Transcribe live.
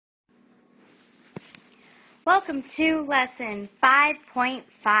Welcome to lesson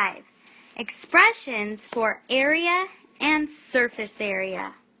 5.5, expressions for area and surface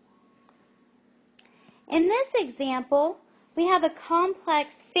area. In this example, we have a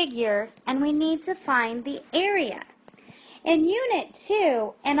complex figure and we need to find the area. In Unit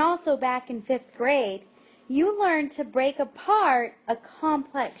 2 and also back in 5th grade, you learned to break apart a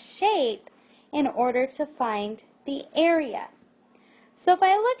complex shape in order to find the area. So if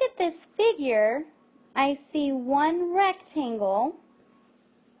I look at this figure, I see one rectangle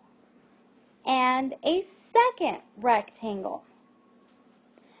and a second rectangle.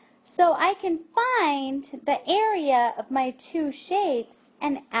 So I can find the area of my two shapes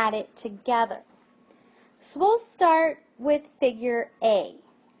and add it together. So we'll start with figure A.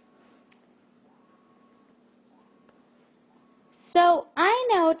 So I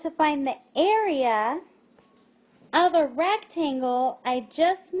know to find the area of a rectangle, I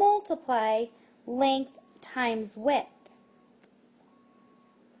just multiply length times width.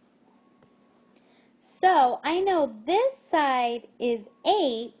 So I know this side is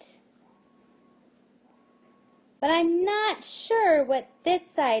 8, but I'm not sure what this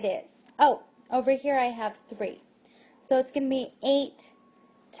side is. Oh, over here I have 3. So it's going to be 8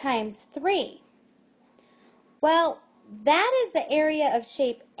 times 3. Well, that is the area of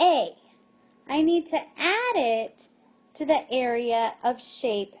shape A. I need to add it to the area of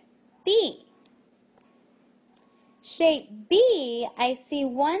shape B. Shape B, I see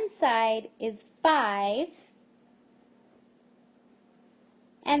one side is 5,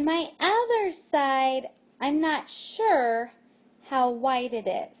 and my other side, I'm not sure how wide it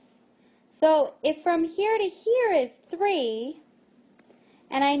is. So if from here to here is 3,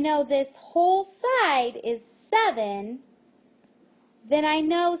 and I know this whole side is 7, then I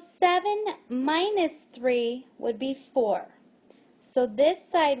know 7 minus 3 would be 4. So this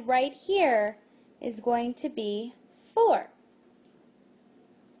side right here is going to be 4.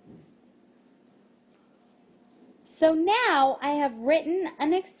 So now I have written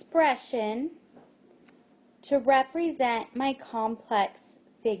an expression to represent my complex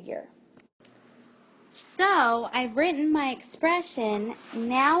figure. So I've written my expression.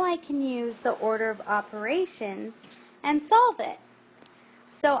 Now I can use the order of operations and solve it.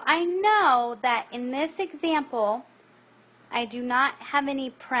 So I know that in this example, I do not have any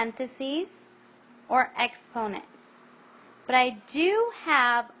parentheses or exponents, but I do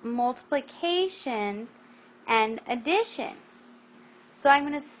have multiplication and addition. So I'm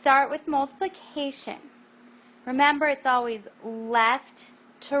going to start with multiplication. Remember, it's always left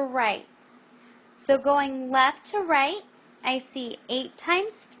to right. So going left to right, I see 8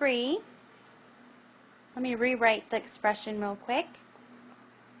 times 3. Let me rewrite the expression real quick.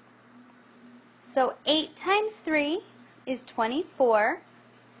 So 8 times 3 is 24.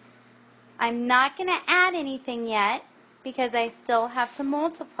 I'm not going to add anything yet because I still have to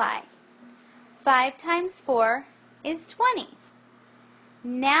multiply. 5 times 4 is 20.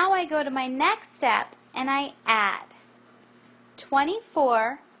 Now I go to my next step and I add.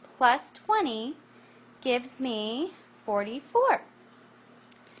 24 plus 20 gives me 44.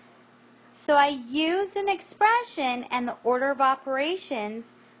 So I use an expression and the order of operations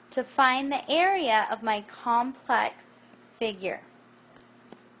to find the area of my complex figure.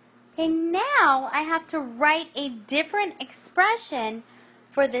 Okay, now I have to write a different expression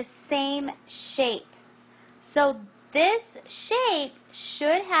for the same shape. So this shape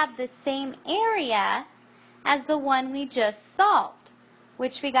should have the same area as the one we just solved,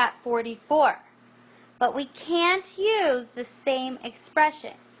 which we got 44. But we can't use the same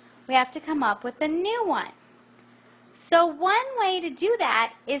expression. We have to come up with a new one. So one way to do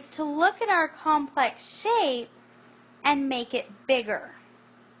that is to look at our complex shape and make it bigger.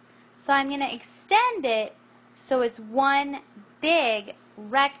 So I'm going to extend it so it's one big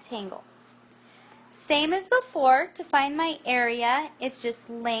rectangle. Same as before, to find my area, it's just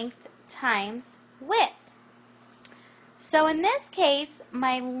length times width. So in this case,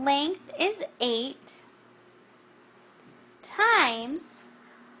 my length is 8 times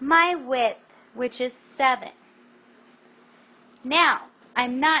my width, which is 7. Now,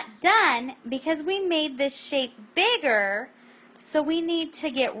 I'm not done because we made this shape bigger, so we need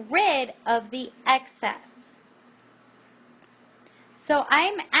to get rid of the excess. So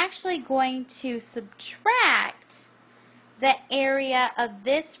I'm actually going to subtract the area of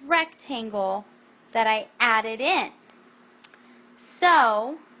this rectangle that I added in.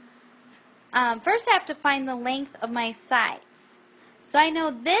 So, first I have to find the length of my sides. So I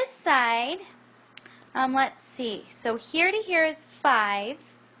know this side, let's see, so here to here is 5,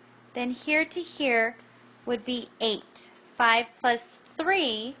 then here to here would be 8. 5 plus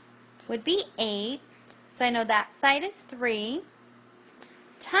 3 would be 8, So I know that side is 3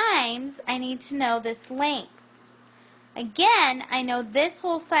 times I need to know this length. Again, I know this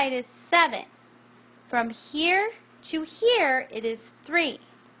whole side is 7. From here to here, it is 3.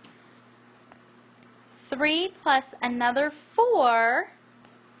 3 plus another 4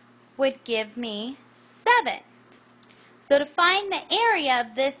 would give me 7. So to find the area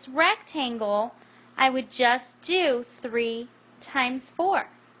of this rectangle, I would just do 3 times 4.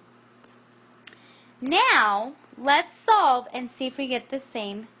 Now, let's solve and see if we get the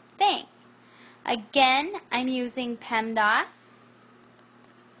same thing. Again, I'm using PEMDAS.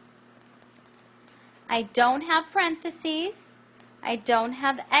 I don't have parentheses. I don't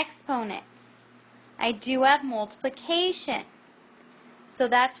have exponents. I do have multiplication. So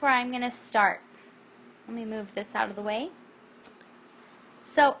that's where I'm going to start. Let me move this out of the way.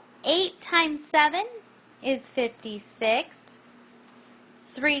 So 8 times 7 is 56.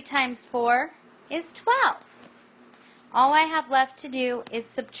 3 times 4 is 12. All I have left to do is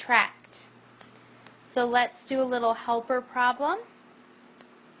subtract. So let's do a little helper problem.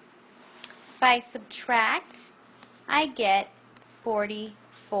 If I subtract, I get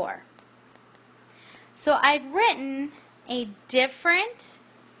 44. So I've written a different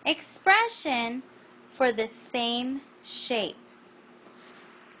expression for the same shape.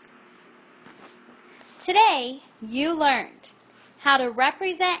 Today, you learned how to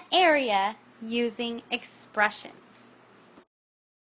represent area using expressions.